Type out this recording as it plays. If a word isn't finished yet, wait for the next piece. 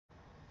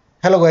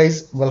Hello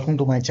guys, welcome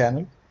to my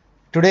channel.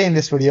 Today in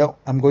this video,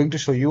 I'm going to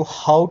show you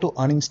how to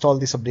uninstall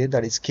this update,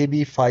 that is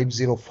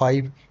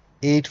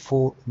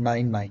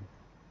KB5058499.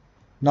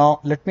 Now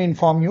let me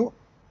inform you,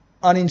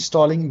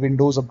 uninstalling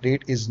Windows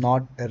update is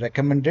not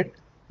recommended,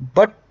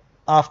 but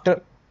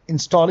after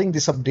installing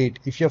this update,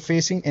 if you're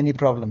facing any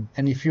problem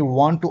and if you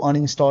want to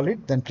uninstall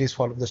it, then please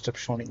follow the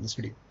steps shown in this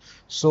video.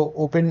 So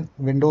open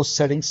Windows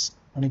settings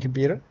on your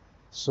computer.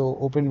 So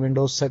open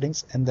Windows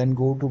settings and then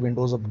go to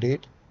Windows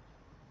update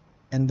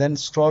and then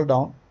scroll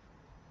down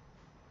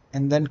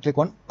and then click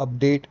on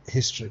update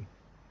history,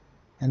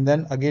 and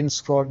then again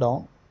scroll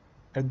down.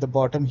 At the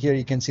bottom here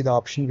you can see the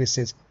option which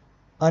says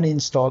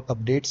uninstall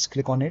updates.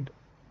 Click on it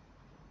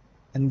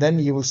and then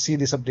you will see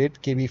this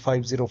update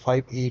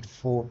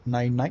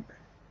KB5058499.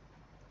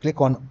 Click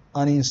on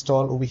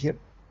uninstall over here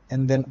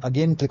and then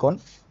again click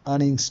on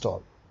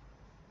uninstall.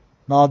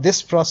 Now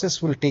this process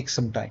will take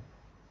some time,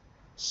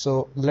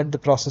 so let the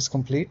process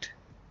complete.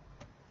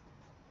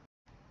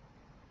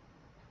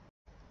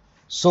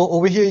 So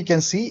over here you can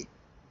see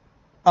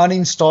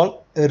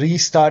uninstall,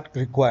 restart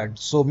required.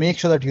 So make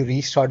sure that you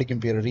restart your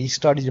computer.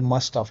 Restart is a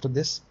must after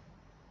this.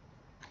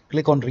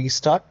 Click on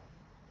restart.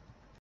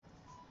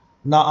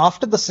 Now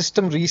after the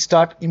system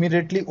restart,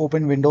 immediately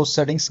open Windows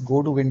settings,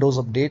 go to Windows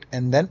update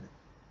and then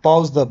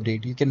pause the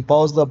update. You can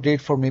pause the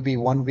update for maybe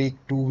 1 week,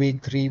 2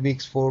 weeks, 3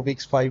 weeks, 4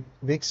 weeks, 5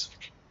 weeks.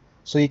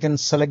 So you can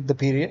select the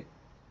period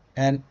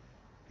and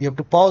you have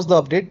to pause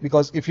the update,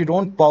 because if you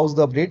don't pause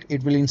the update,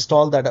 it will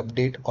install that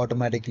update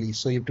automatically.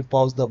 So you have to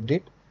pause the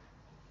update.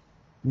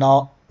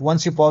 Now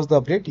once you pause the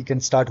update, you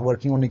can start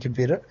working on your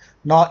computer.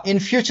 Now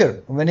in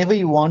future, whenever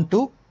you want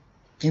to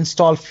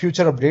install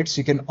future updates,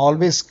 you can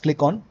always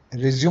click on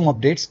resume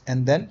updates,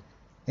 and then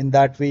in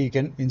that way you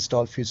can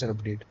install future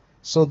update.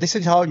 So this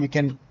is how you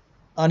can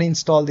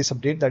uninstall this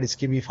update, that is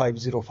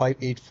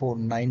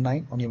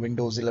KB5058499 on your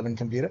Windows 11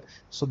 computer.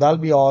 So that'll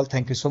be all.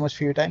 Thank you so much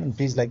for your time, and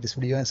please like this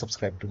video and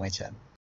subscribe to my channel.